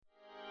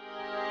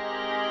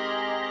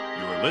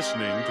You're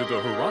listening to the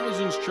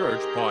Horizons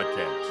Church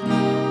podcast.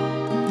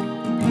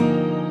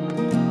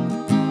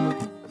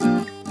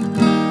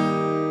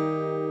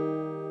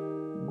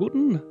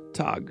 Guten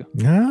Tag.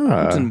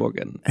 Guten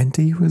Morgen. And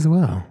to you as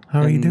well.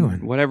 How are you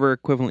doing? Whatever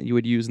equivalent you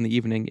would use in the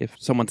evening if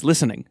someone's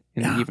listening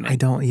in the evening. I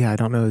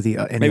don't know the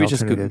any Maybe it's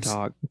just Guten alternatives.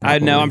 Tag. I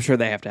know, I'm sure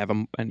they have to have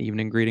an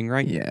evening greeting,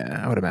 right?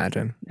 Yeah, I would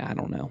imagine. I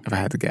don't know. If I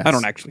had to guess. I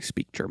don't actually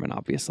speak German,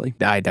 obviously.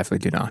 I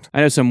definitely do not.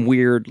 I know some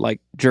weird,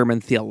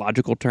 German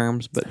theological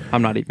terms, but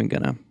I'm not even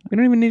gonna. We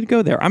don't even need to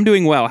go there. I'm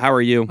doing well. How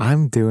are you?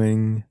 I'm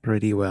doing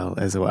pretty well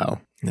as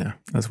well. Yeah,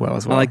 as well.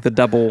 I like the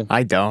double.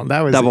 I don't.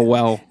 That was double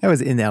well. That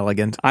was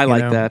inelegant. I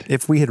like that.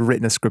 If we had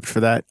written a script for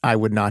that, I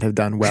would not have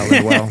done well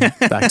and well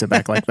back to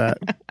back like that.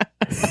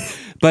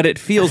 But it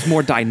feels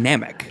more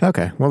dynamic.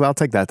 Okay, well, I'll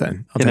take that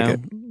then. I'll take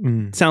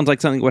it. Sounds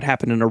like something would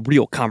happen in a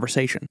real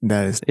conversation.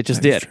 It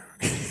just did.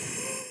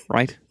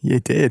 Right?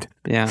 It did.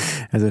 Yeah.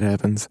 As it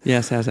happens.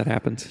 Yes, as it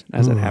happens.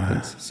 It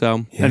happens.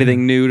 So,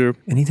 anything new to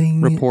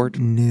report?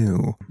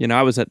 New.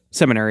 I was at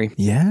seminary.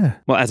 Yeah.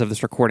 Well, as of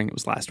this recording, it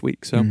was last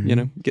week. So,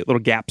 get little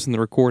gaps in the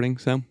recording.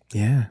 So,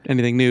 yeah.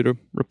 Anything new to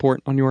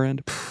report on your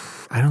end?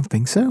 I don't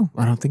think so.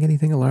 I don't think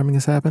anything alarming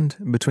has happened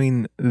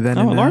between then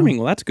and now. Alarming.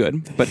 Well, that's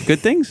good. But good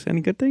things?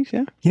 Any good things?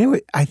 Yeah. You know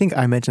what? I think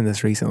I mentioned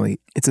this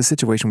recently. It's a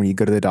situation where you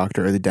go to the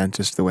doctor or the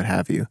dentist or what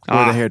have you,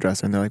 or the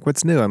hairdresser, and they're like,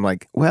 "What's new?" I'm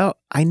like, "Well,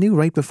 I knew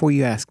right before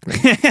you asked me."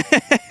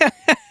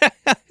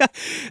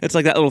 It's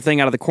like that little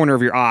thing out of the corner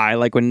of your eye.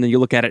 Like when you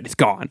look at it, it's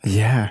gone.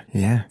 Yeah.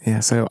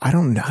 So I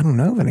don't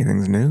know if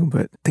anything's new,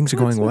 but things are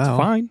going well.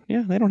 It's fine.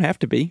 Yeah, they don't have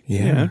to be.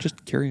 Yeah.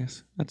 Just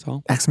curious. That's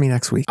all. Ask me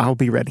next week. I'll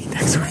be ready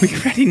next week. Be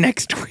ready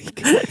next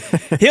week.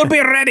 He'll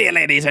be ready,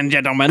 ladies and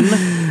gentlemen.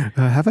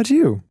 How about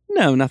you?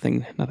 No,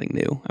 nothing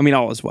new. I mean,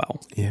 all is well.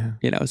 Yeah.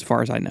 As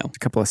far as I know. A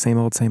couple of same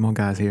old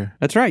guys here.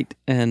 That's right.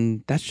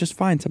 And that's just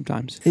fine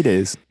sometimes. It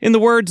is. In the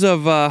words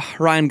of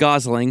Ryan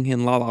Gosling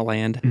in La La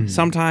Land,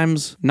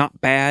 sometimes not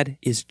bad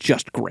is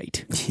just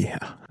great. Yeah.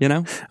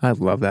 I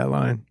love that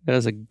line. That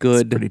is a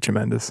good, it's pretty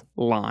tremendous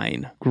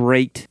line.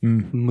 Great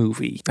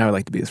movie. I would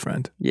like to be his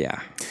friend.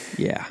 Yeah.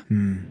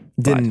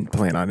 Didn't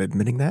plan on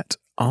admitting that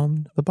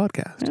on the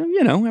podcast.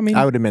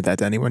 I would admit that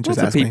to anyone. Just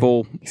ask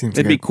people, me.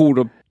 It'd be cool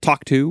to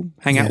talk to,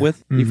 hang out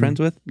with, be friends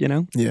with,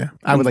 Yeah.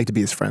 I would like to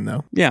be his friend,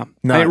 though. Yeah.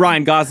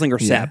 Ryan Gosling or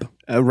Seb?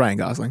 Ryan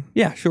Gosling.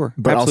 Yeah, sure.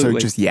 But absolutely.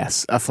 Also just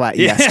yes. A flat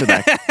yes to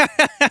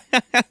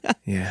that.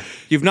 Yeah.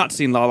 You've not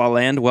seen La La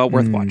Land? Well,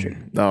 worth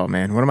watching. Oh,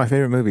 man. One of my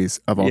favorite movies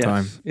of all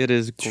time. It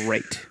is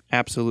great.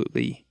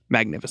 Absolutely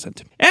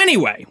magnificent.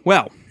 Anyway,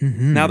 well,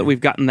 now that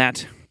we've gotten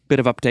that bit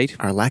of update.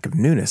 Our lack of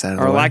newness out of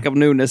the way. Our lack of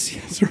newness.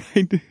 That's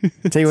right.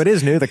 Tell you what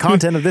is new, the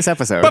content of this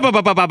episode.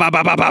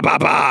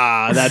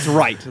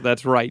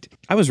 That's right.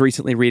 I was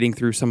recently reading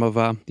through some of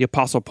the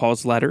Apostle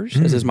Paul's letters,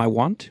 as is my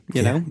wont.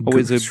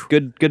 Always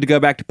good to go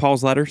back to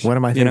Paul's letters. One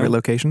of my favorite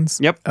locations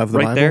of the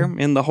Bible. Right there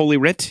in the Holy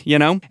Writ,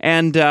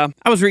 And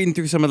I was reading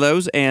through some of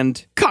those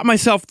and caught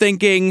myself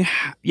thinking,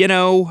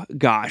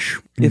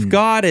 gosh, if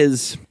God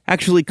is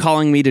actually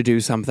calling me to do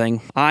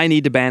something, I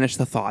need to banish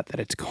the thought that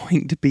it's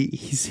going to be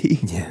easy.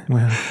 Yeah,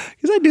 well.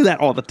 Because I do that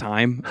all the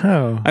time.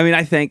 Oh. I mean,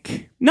 I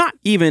think, not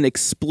even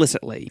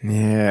explicitly.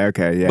 Yeah,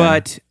 okay, yeah.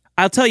 But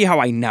I'll tell you how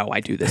I know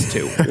I do this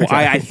too. Okay.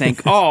 I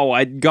think,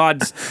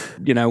 God's,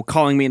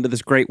 calling me into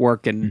this great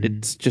work and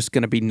it's just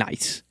going to be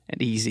nice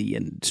and easy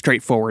and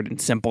straightforward and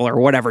simple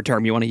or whatever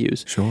term you want to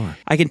use. Sure.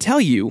 I can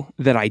tell you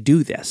that I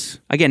do this.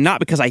 Again,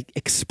 not because I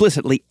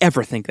explicitly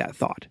ever think that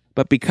thought,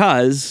 but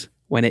because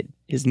when it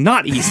is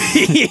not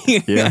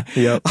easy,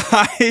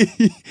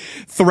 I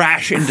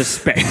thrash in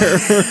despair.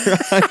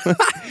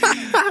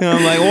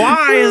 I'm like,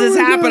 why is this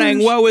happening?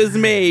 Woe is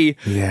me.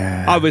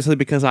 Yeah. Obviously,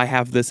 because I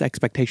have this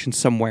expectation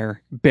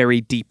somewhere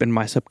buried deep in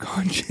my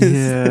subconscious.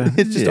 Yeah.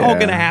 It's just all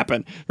going to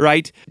happen,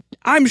 right?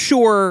 I'm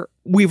sure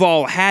we've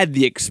all had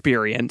the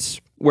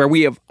experience where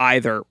we have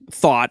either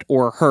thought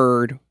or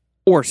heard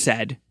or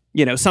said,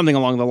 something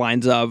along the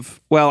lines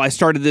of, well, I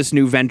started this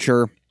new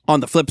venture. On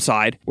the flip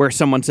side, where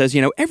someone says,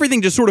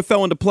 everything just sort of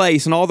fell into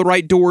place and all the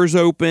right doors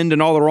opened and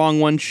all the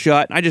wrong ones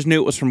shut. I just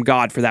knew it was from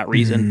God for that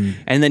reason.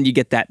 And then you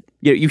get that,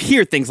 you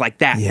hear things like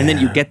that. And then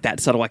you get that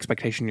subtle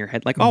expectation in your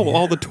head. Like,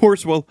 all the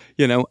doors will,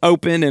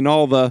 open and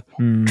all the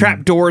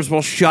trap doors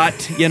will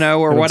shut,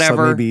 or whatever.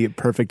 Suddenly be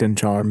perfect and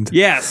charmed.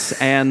 Yes.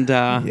 And,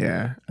 I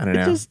don't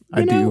know.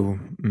 I do.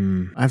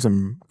 I have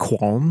some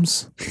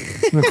qualms.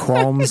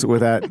 Qualms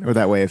with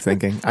that way of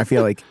thinking. I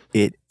feel like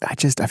it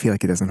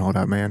doesn't hold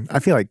up, man. I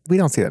feel like we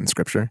don't see that in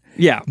scripture.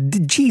 Yeah.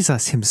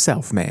 Jesus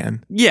himself,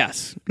 man.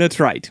 Yes, that's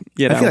right.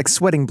 I feel like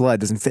sweating blood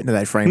doesn't fit into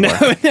that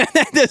framework. No,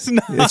 that does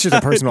not. It's just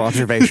a personal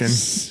observation.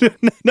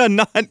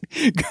 Not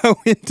go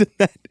into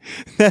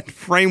that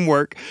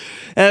framework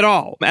at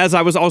all. As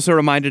I was also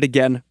reminded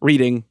again,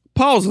 reading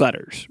Paul's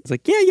letters. It's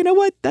like, you know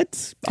what?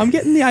 I'm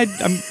getting the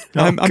idea.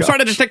 I'm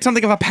starting to detect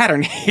something of a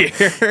pattern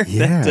here.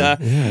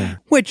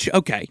 Which,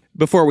 okay,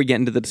 before we get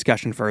into the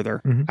discussion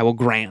further, I will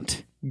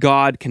grant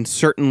God can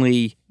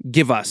certainly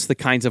give us the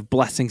kinds of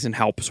blessings and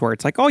helps where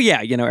it's like, oh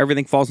yeah,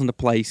 everything falls into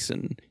place.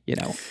 And,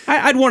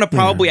 I'd want to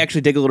probably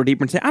actually dig a little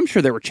deeper and say, I'm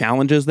sure there were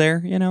challenges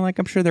there, like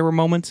I'm sure there were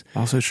moments.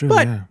 Also true,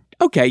 but, yeah.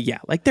 Okay, yeah,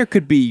 like there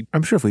could be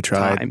I'm sure if we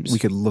tried, times. We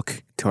could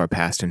look to our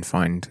past and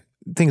find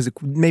things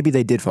that maybe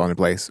they did fall into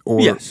place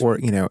or,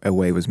 a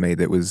way was made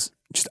that was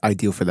just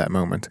ideal for that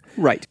moment.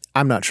 Right.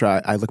 I'm not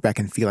sure. I look back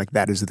and feel like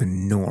that is the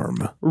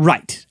norm.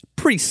 Right.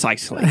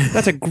 Precisely.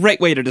 That's a great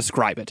way to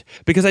describe it.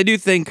 Because I do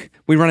think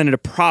we run into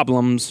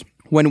problems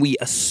when we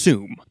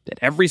assume that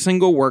every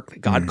single work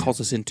that God calls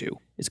us into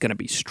is going to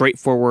be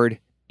straightforward,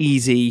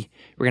 easy.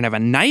 We're going to have a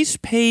nice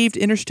paved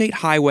interstate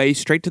highway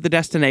straight to the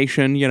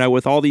destination,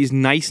 with all these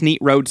nice, neat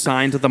road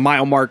signs with the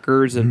mile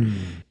markers. And,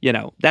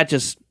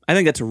 I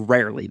think that's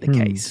rarely the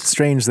case.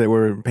 Strange that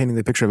we're painting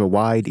the picture of a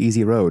wide,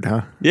 easy road,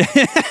 huh? Yeah.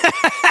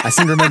 I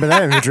seem to remember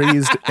that imagery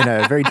used in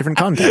a very different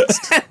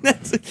context.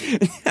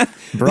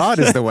 Broad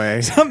is the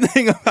way.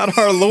 Something about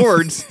our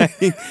Lord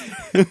saying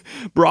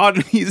broad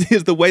and easy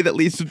is the way that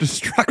leads to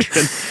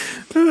destruction.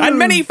 And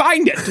many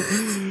find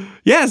it.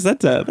 Yes,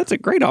 that's a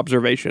great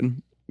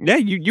observation. Yeah,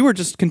 you were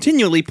just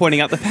continually pointing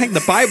out the fact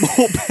the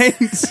Bible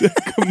paints a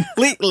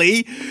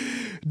completely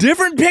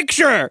different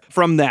picture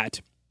from that.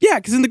 Yeah,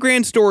 because in the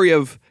grand story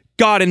of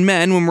God and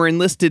men, when we're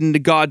enlisted into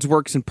God's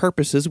works and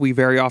purposes, we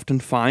very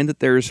often find that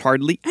there's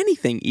hardly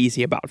anything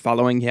easy about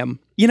following him.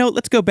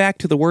 Let's go back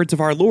to the words of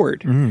our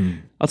Lord.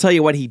 I'll tell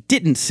you what he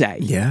didn't say.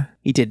 Yeah?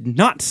 He did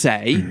not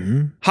say,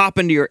 hop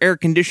into your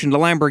air-conditioned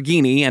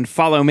Lamborghini and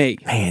follow me.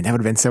 Man, that would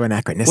have been so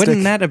anachronistic.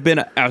 Wouldn't that have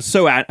been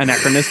so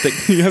anachronistic?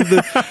 You have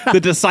the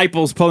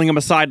disciples pulling him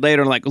aside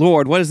later and like,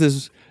 Lord, what is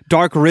this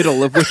dark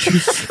riddle of which you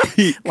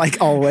speak? Like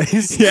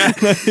always. Yeah.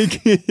 What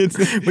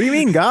do you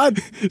mean,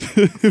 God?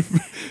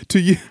 To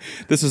you,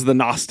 this is the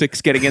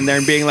Gnostics getting in there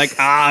and being like,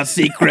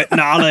 secret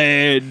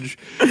knowledge.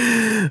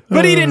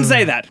 But he didn't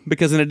say that,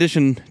 because in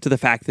addition to the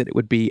fact that it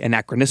would be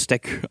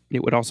anachronistic,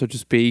 it would also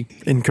just be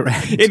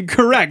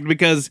incorrect,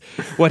 because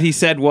what he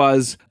said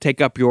was,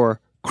 take up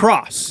your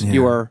cross,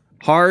 your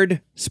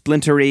hard,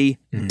 splintery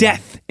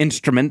death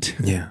instrument,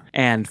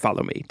 and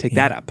follow me. Take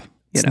that up.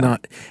 It's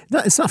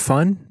not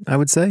fun, I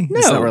would say.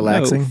 It's not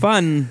relaxing. No,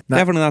 fun.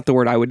 Definitely not the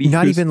word I would use.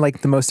 Not even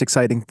like the most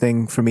exciting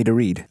thing for me to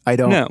read. I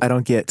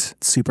don't get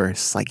super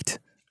psyched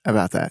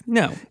about that.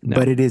 No.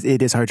 But it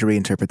is hard to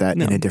reinterpret that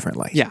in a different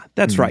light. Yeah,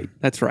 that's right.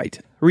 That's right.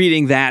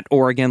 Reading that,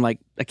 or again, like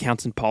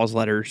accounts in Paul's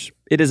letters,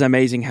 it is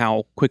amazing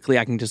how quickly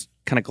I can just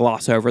kind of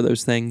gloss over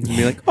those things and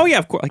be like, oh yeah,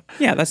 of course. Like,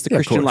 yeah, that's the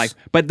Christian life.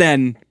 But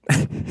then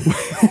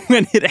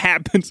when it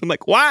happens, I'm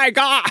like, why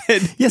God?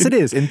 Yes, it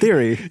is, in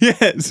theory.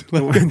 Yes.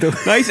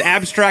 Nice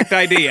abstract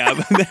idea.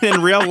 But then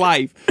in real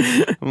life,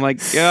 I'm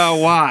like, oh,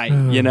 why?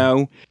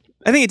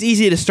 I think it's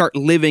easy to start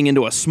living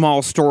into a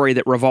small story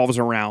that revolves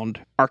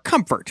around our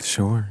comfort.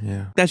 Sure,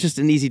 yeah. That's just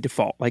an easy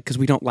default, because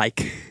we don't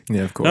like...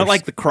 Yeah, of course. I don't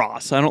like the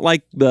cross. I don't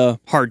like the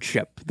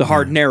hardship, the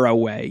hard, narrow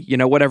way,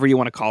 whatever you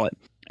want to call it.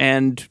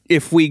 And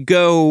if we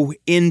go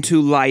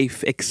into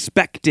life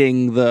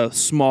expecting the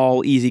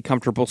small, easy,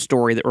 comfortable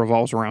story that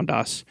revolves around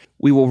us,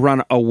 we will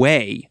run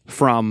away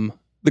from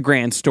the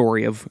grand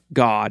story of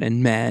God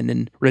and men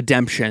and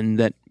redemption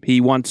that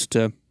he wants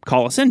to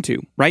call us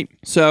into, right?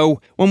 So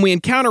when we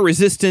encounter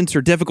resistance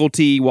or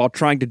difficulty while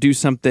trying to do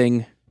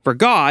something for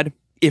God,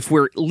 if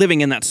we're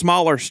living in that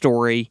smaller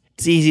story,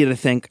 it's easy to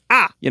think,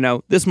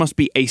 this must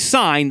be a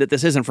sign that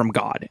this isn't from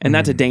God. And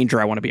that's a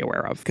danger I want to be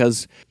aware of,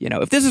 because,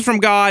 if this is from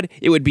God,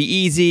 it would be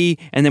easy.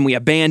 And then we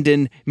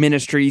abandon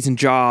ministries and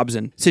jobs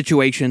and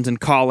situations and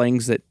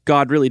callings that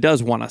God really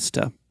does want us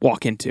to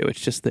walk into.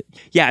 It's just that,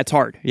 it's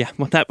hard. Yeah,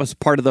 well, that was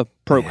part of the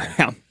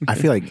program. I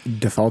feel like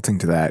defaulting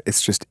to that,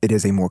 it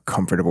is a more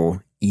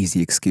comfortable,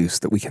 easy excuse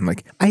that we can,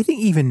 I think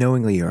even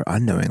knowingly or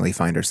unknowingly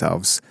find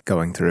ourselves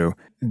going through,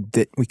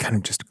 that we kind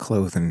of just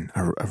clothe in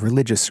a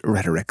religious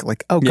rhetoric.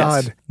 Like, oh,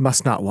 God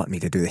must not want me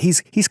to do that.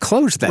 He's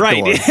closed that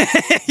door.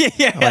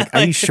 Yeah.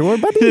 Are you sure,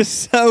 buddy?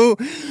 So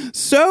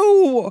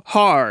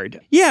hard.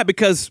 Yeah,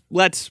 because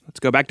let's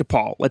go back to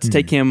Paul. Let's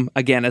take him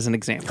again as an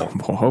example,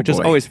 which is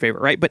always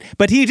favorite, right?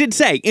 But he did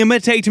say,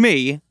 imitate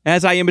me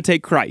as I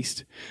imitate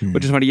Christ,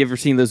 which is funny. You ever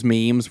seen those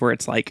memes where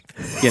it's like,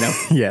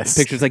 yes,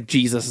 pictures like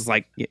Jesus is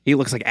like, he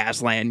looks like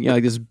Aslan,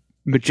 like this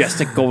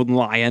majestic golden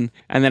lion,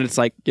 and then it's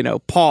like,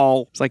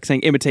 Paul is like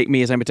saying, imitate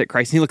me as I imitate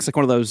Christ, and he looks like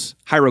one of those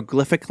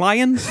hieroglyphic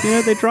lions,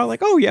 they draw,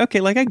 like, oh yeah,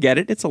 okay, like I get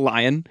it, it's a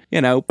lion,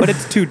 but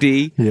it's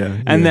 2D.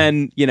 And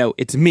then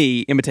it's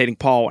me imitating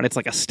Paul, and it's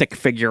like a stick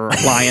figure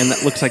lion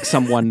that looks like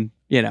someone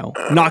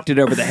knocked it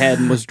over the head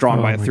and was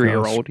drawn by a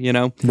 3-year-old,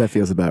 That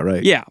feels about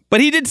right. Yeah, but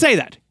he did say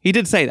that.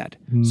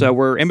 So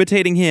we're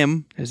imitating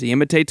him as he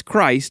imitates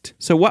Christ.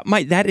 So what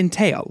might that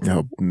entail?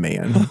 Oh,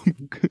 man.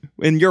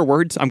 In your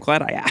words, I'm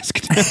glad I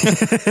asked.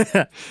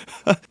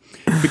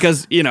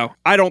 Because,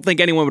 I don't think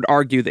anyone would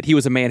argue that he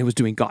was a man who was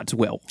doing God's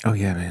will. Oh,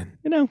 yeah, man.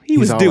 He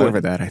was all doing over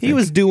that, I think. He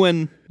was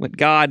doing what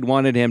God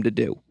wanted him to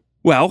do.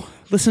 Well,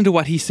 listen to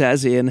what he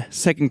says in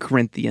 2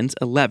 Corinthians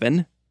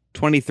 11,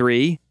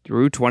 23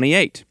 through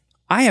 28.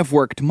 I have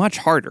worked much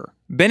harder,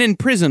 been in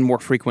prison more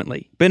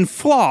frequently, been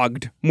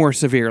flogged more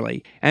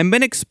severely, and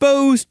been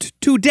exposed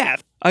to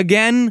death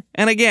again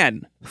and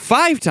again.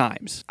 5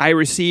 times I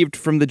received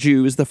from the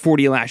Jews the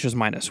 40 lashes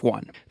minus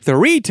 1.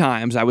 3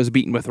 times I was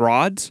beaten with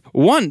rods.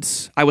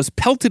 Once I was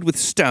pelted with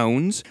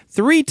stones.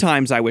 3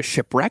 times I was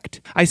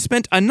shipwrecked. I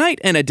spent a night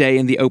and a day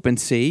in the open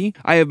sea.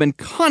 I have been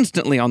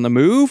constantly on the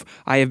move.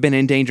 I have been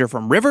in danger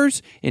from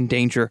rivers, in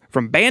danger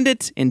from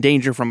bandits, in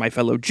danger from my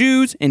fellow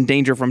Jews, in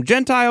danger from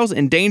Gentiles,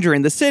 in danger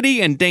in the city,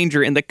 in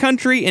danger in the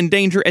country, in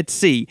danger at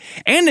sea,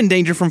 and in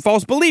danger from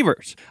false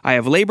believers. I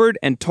have labored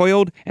and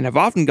toiled and have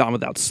often gone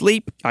without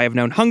sleep. I have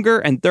known hunger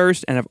and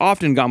thirst and have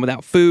often gone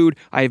without food.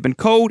 I have been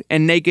cold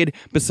and naked.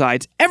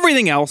 Besides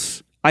everything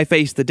else, I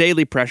face the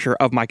daily pressure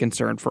of my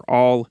concern for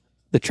all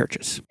the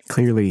churches.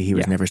 Clearly, he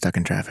was never stuck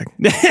in traffic.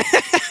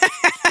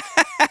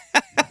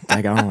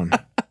 Like on.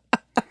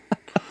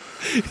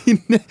 He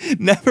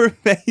never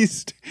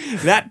faced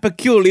that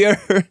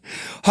peculiar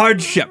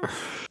hardship.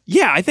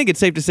 Yeah, I think it's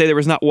safe to say there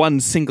was not one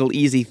single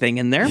easy thing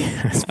in there.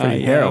 It's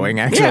pretty harrowing,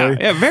 actually.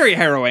 Yeah, very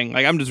harrowing.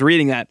 Like, I'm just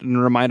reading that and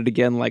reminded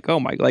again, like, oh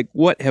my, like,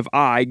 what have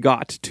I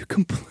got to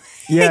complain?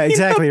 Yeah,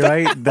 exactly,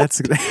 right?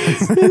 That's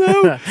you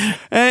know?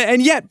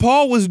 And yet,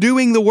 Paul was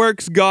doing the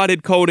works God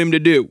had called him to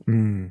do.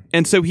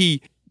 And so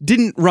he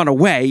didn't run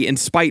away in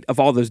spite of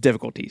all those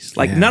difficulties.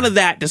 Like, none of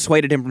that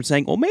dissuaded him from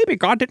saying, well, maybe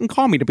God didn't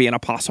call me to be an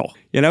apostle.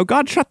 You know,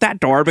 God shut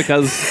that door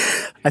because...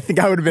 I think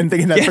I would have been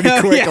thinking that pretty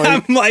quickly. Yeah,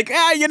 I'm like,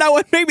 you know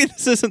what? Maybe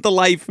this isn't the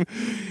life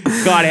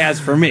God has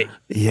for me.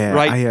 Yeah,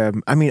 right?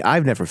 I mean,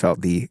 I've never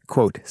felt the,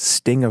 quote,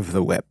 sting of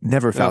the whip.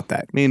 Never felt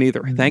that. Me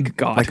neither. Thank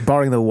God. Like,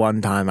 barring the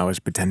one time I was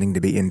pretending to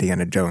be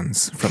Indiana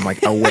Jones from,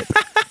 like, a whip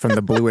from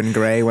the blue and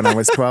gray when I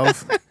was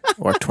 12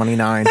 or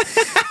 29.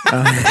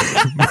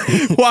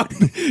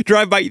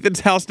 Drive by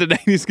Ethan's house today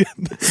and he's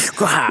going,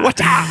 what?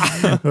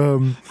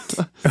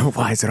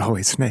 Why is it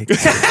always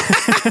snakes?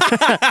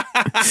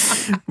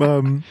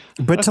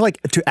 But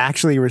to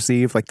actually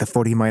receive like the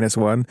 40 minus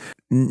 1,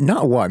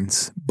 not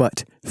once,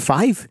 but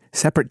 5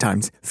 separate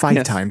times,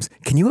 5 times.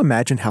 Can you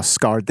imagine how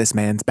scarred this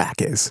man's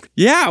back is?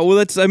 Yeah,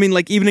 well,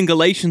 even in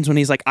Galatians when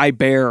he's like, I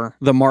bear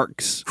the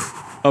marks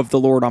of the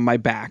Lord on my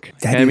back.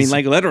 I mean,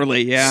 like,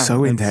 literally, yeah.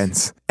 So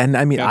intense. And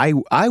I mean,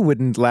 I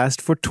wouldn't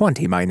last for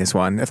 20 minus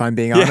 1, if I'm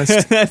being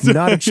honest.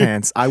 Not a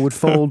chance. I would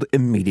fold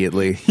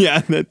immediately.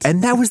 Yeah.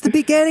 And that was the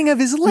beginning of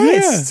his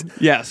list. Yeah.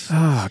 Yes.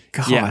 Oh,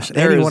 gosh. Yeah,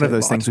 Any one of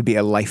those things would be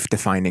a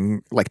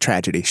life-defining, like,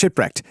 tragedy.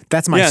 Shipwrecked.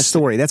 That's my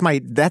story. That's my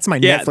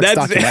Netflix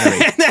documentary.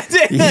 That's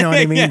it. You know what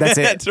I mean? That's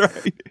it. That's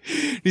right.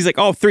 He's like,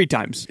 3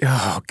 times.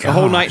 Oh, gosh. A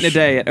whole night and a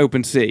day at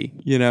open sea,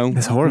 you know?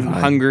 It's horrifying.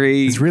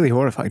 Hungry. It's really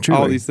horrifying,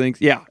 truly. All these things.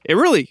 Yeah. It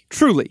really,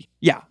 truly,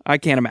 yeah, I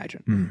can't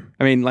imagine.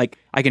 I mean, like,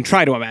 I can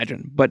try to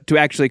imagine, but to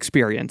actually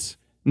experience,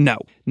 no.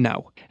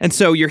 And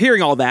so you're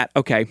hearing all that,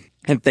 okay,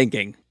 and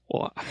thinking,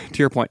 well, to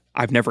your point,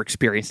 I've never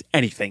experienced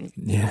anything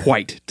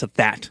quite to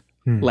that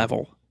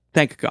level.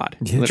 Thank God.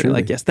 Yeah, literally,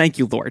 like, yes, thank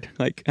you, Lord.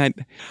 Like,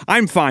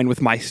 I'm fine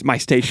with my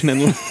station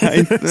in life.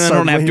 I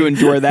don't have to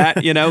endure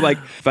that, you know? Like,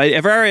 if I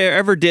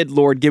ever did,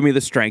 Lord, give me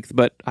the strength,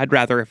 but I'd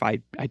rather if I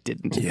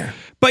didn't. Yeah.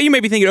 But you may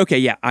be thinking, okay,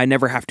 yeah, I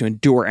never have to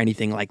endure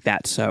anything like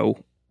that, so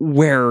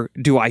where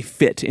do I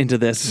fit into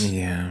this,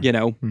 you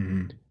know,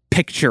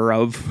 picture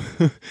of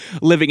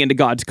living into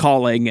God's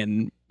calling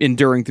and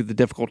enduring through the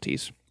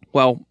difficulties?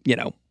 Well, you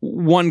know,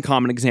 one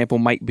common example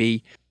might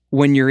be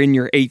when you're in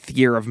your 8th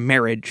year of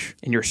marriage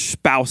and your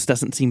spouse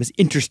doesn't seem as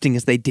interesting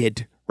as they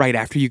did right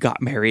after you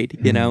got married,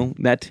 you know,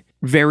 that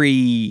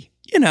very,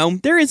 you know,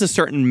 there is a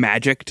certain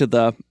magic to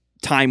the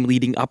time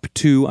leading up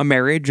to a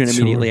marriage and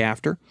immediately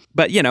after.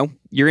 But, you know,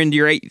 you're into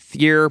your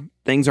 8th year,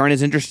 things aren't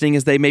as interesting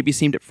as they maybe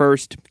seemed at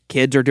first.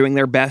 Kids are doing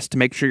their best to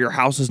make sure your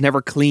house is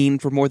never clean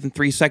for more than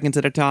 3 seconds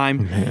at a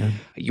time.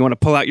 You want to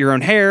pull out your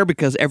own hair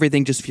because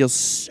everything just feels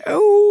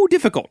so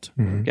difficult.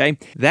 Okay?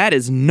 That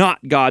is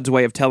not God's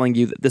way of telling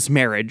you that this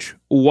marriage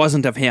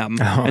wasn't of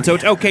him. And so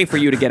it's okay for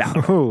you to get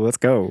out. Oh, let's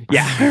go.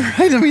 Yeah,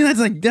 right? I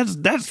mean,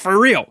 that's for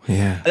real.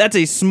 Yeah. That's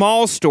a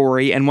small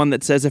story and one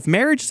that says if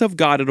marriage is of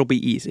God, it'll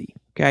be easy.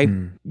 Okay?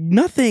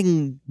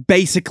 Nothing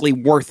basically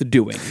worth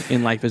doing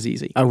in life is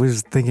easy. I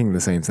was thinking the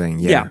same thing.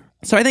 Yeah.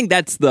 So I think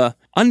that's the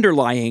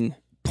underlying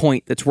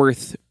point that's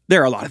worth.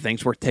 There are a lot of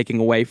things worth taking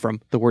away from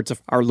the words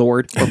of our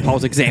Lord or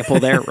Paul's example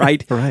there,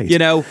 right? Right. You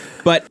know,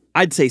 but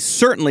I'd say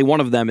certainly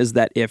one of them is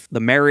that if the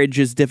marriage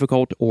is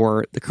difficult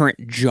or the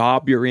current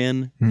job you're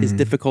in is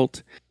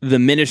difficult, the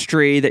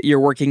ministry that you're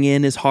working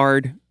in is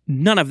hard,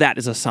 none of that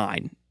is a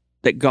sign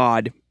that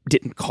God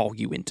didn't call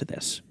you into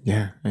this.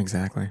 Yeah,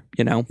 exactly.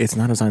 You know? It's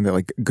not a sign that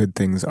like good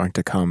things aren't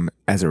to come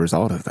as a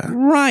result of that.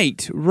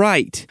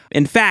 Right.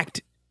 In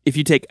fact, if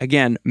you take,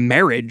 again,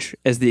 marriage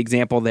as the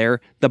example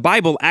there, the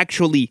Bible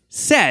actually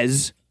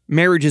says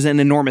marriage is an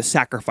enormous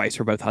sacrifice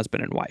for both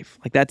husband and wife.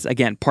 Like that's,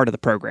 again, part of the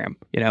program.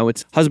 You know,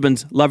 it's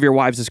husbands, love your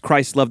wives as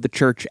Christ loved the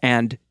church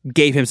and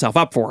gave himself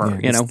up for her,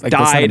 you know, like,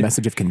 died. That's not a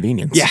message of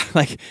convenience. Yeah,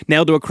 like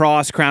nailed to a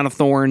cross, crown of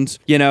thorns,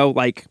 you know,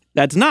 like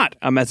that's not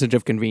a message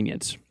of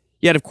convenience.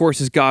 Yet, of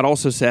course, as God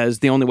also says,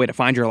 the only way to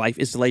find your life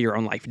is to lay your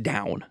own life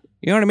down.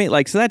 You know what I mean?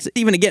 Like, so that's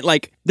even, again,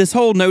 like, this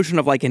whole notion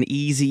of, like, an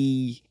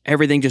easy,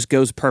 everything just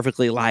goes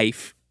perfectly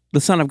life.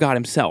 The Son of God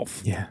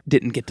himself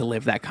didn't get to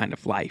live that kind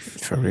of life.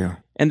 For real.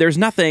 And there's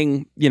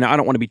nothing, I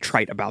don't want to be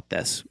trite about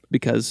this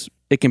because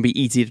it can be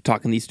easy to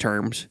talk in these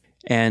terms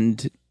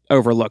and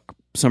overlook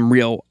some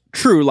real,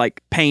 true,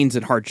 like, pains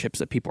and hardships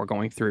that people are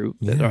going through.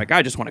 That they're like,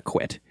 I just want to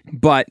quit.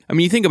 But, I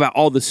mean, you think about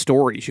all the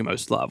stories you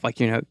most love, like,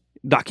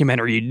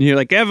 documentary. You're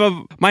like,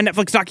 my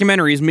Netflix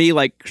documentary is me,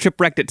 like,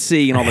 shipwrecked at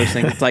sea and all those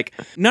things. It's like,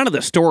 none of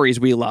the stories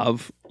we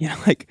love,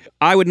 like,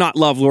 I would not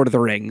love Lord of the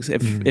Rings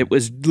if it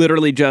was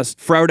literally just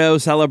Frodo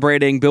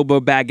celebrating Bilbo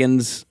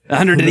Baggins'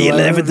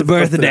 111th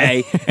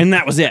birthday, and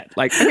that was it.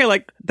 Like, okay,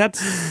 like,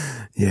 that's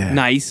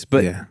nice,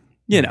 but,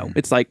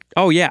 it's like,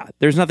 oh yeah,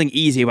 there's nothing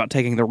easy about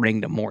taking the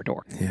ring to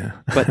Mordor. Yeah.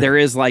 But there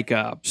is, like,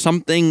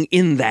 something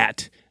in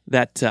that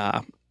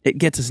it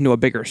gets us into a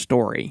bigger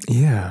story.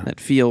 Yeah. That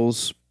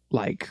feels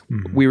like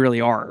we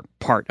really are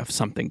part of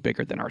something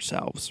bigger than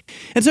ourselves.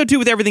 And so too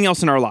with everything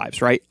else in our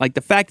lives, right? Like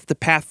the fact that the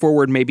path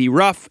forward may be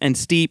rough and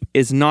steep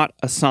is not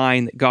a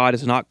sign that God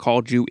has not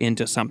called you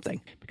into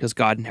something, because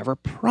God never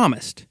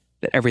promised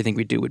that everything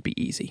we do would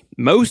be easy.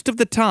 Most of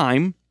the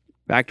time, in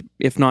fact,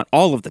 if not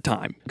all of the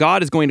time,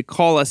 God is going to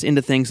call us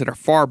into things that are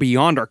far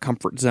beyond our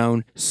comfort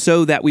zone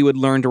so that we would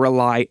learn to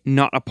rely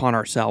not upon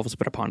ourselves,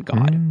 but upon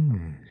God.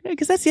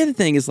 Because that's the other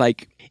thing is,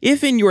 like,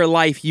 if in your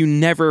life you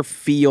never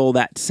feel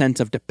that sense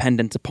of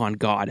dependence upon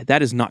God,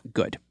 that is not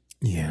good.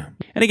 Yeah.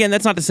 And again,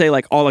 that's not to say,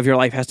 like, all of your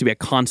life has to be a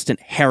constant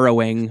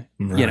harrowing,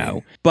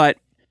 but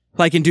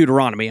like in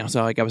Deuteronomy,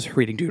 so like I was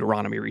reading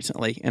Deuteronomy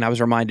recently, and I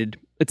was reminded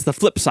it's the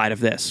flip side of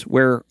this,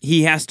 where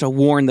he has to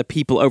warn the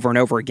people over and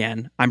over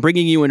again, I'm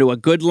bringing you into a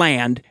good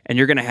land, and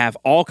you're going to have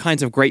all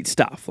kinds of great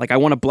stuff. Like, I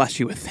want to bless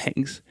you with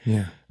things.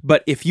 Yeah.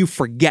 But if you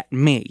forget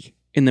me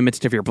in the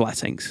midst of your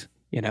blessings,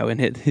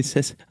 and he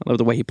says, I love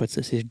the way he puts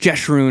this,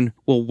 Jeshurun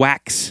will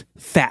wax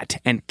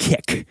fat and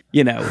kick,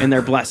 in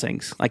their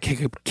blessings, like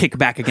kick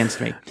back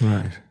against me.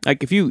 Right.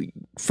 Like, if you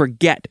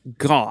forget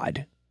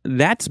God,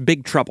 that's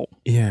big trouble.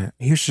 Yeah.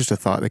 Here's just a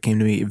thought that came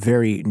to me,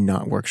 very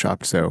not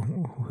workshopped, so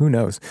who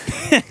knows?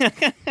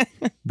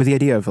 But the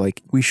idea of,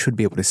 like, we should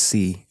be able to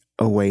see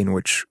a way in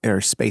which, or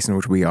a space in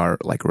which we are,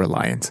 like,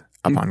 reliant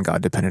upon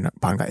God, dependent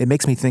upon God. It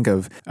makes me think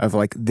of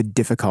like the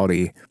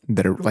difficulty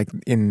that are, like,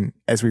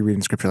 as we read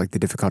in scripture, like the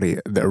difficulty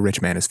that a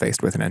rich man is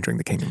faced with in entering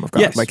the kingdom of God.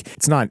 Yes. Like,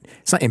 it's not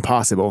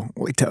impossible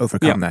to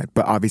overcome that,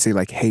 but obviously,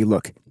 like, hey,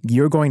 look,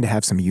 you're going to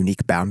have some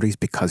unique boundaries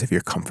because of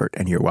your comfort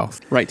and your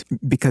wealth. Right.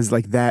 Because,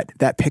 like,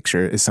 that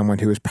picture is someone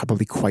who is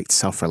probably quite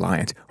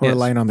self-reliant or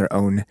reliant on their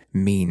own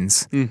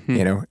means,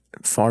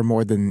 far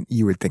more than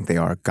you would think they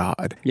are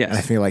God. Yes. And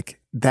I feel like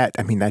that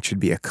should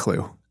be a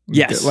clue.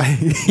 Yes.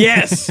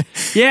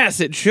 Yes,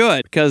 it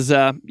should. Because,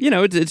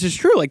 it's just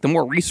true. Like, the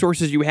more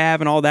resources you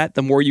have and all that,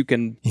 the more you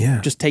can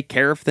just take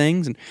care of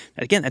things. And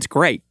again, that's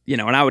great.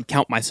 And I would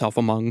count myself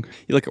among,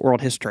 you look at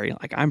world history,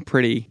 like, I'm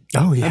pretty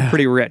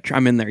rich.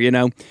 I'm in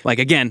there, Like,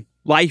 again,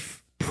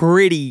 life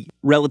pretty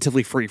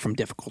relatively free from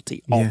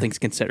difficulty, all things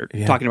considered.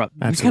 Yeah, talking about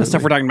this kind of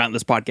stuff we're talking about in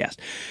this podcast.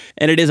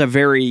 And it is a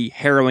very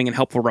harrowing and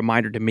helpful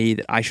reminder to me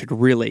that I should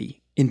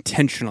really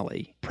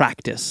intentionally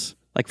practice,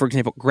 like, for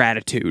example,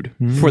 gratitude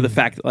for the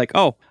fact that, like,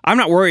 oh, I'm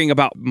not worrying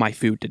about my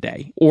food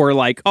today. Or,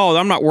 like, oh,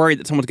 I'm not worried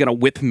that someone's going to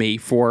whip me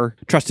for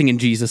trusting in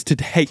Jesus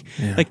today.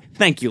 Yeah. Like,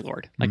 thank you,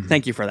 Lord. Like,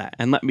 thank you for that.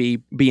 And let me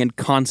be in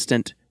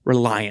constant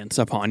reliance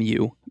upon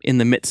you in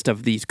the midst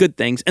of these good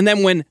things. And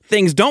then when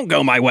things don't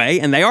go my way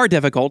and they are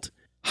difficult,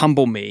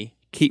 humble me,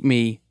 keep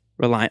me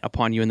reliant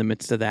upon you in the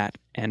midst of that,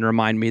 and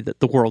remind me that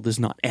the world is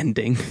not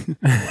ending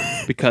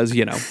because,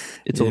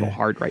 it's a little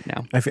hard right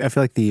now. I feel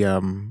like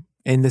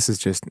and this is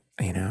just,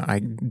 I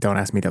don't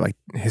ask me to, like,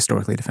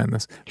 historically defend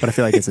this, but I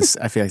feel like it's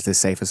a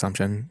safe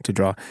assumption to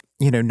draw.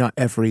 Not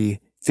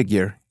every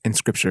figure in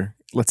scripture,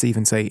 let's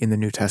even say in the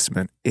New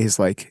Testament, is,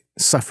 like,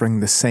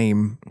 suffering the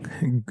same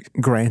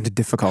grand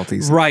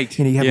difficulties. Right.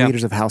 You have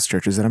leaders of house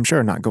churches that I'm sure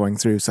are not going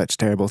through such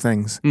terrible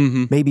things.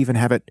 Mm-hmm. Maybe even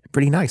have it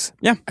pretty nice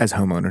as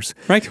homeowners.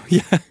 Right.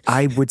 Yeah.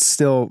 I would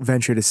still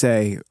venture to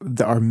say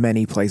there are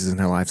many places in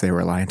their lives they were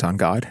reliant on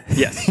God.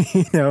 Yes.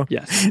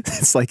 Yes.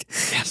 It's like,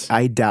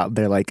 I doubt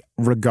they're, like,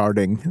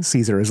 regarding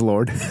Caesar as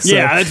Lord. So,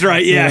 that's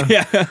right. Yeah.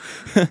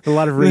 A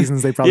lot of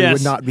reasons they probably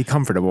would not be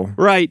comfortable.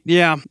 Right.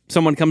 Yeah.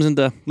 Someone comes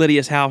into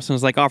Lydia's house and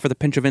is like, offer the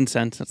pinch of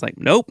incense. It's like,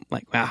 nope.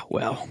 Like,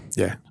 well.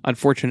 Yeah.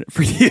 Unfortunate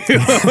for you.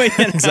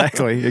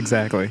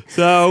 Exactly.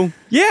 So,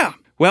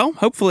 well,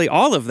 hopefully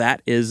all of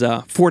that is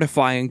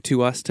fortifying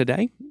to us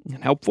today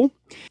and helpful.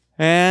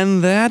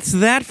 And that's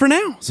that for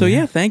now.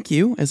 So, thank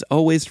you, as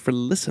always, for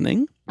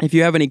listening. If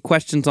you have any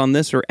questions on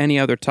this or any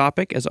other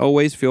topic, as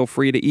always, feel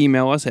free to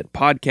email us at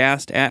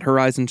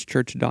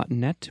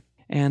podcast@horizonschurch.net.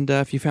 And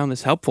if you found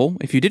this helpful,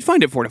 if you did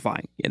find it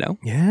fortifying,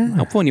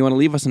 helpful, and you want to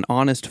leave us an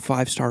honest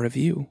 5-star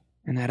review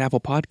in that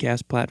Apple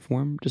Podcast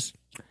platform, just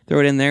Throw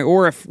it in there.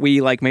 Or if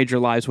we made your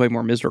lives way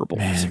more miserable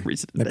for some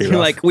reason.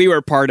 Like we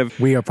were part of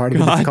We are part of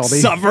the God's difficulty.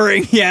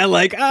 suffering. Yeah,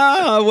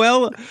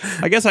 well,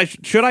 I guess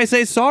should I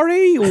say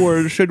sorry,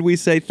 or should we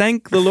say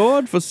thank the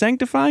Lord for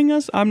sanctifying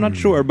us? I'm not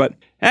sure, but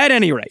at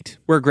any rate,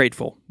 we're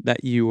grateful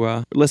that you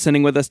are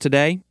listening with us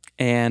today,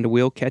 and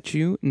we'll catch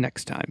you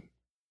next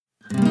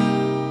time.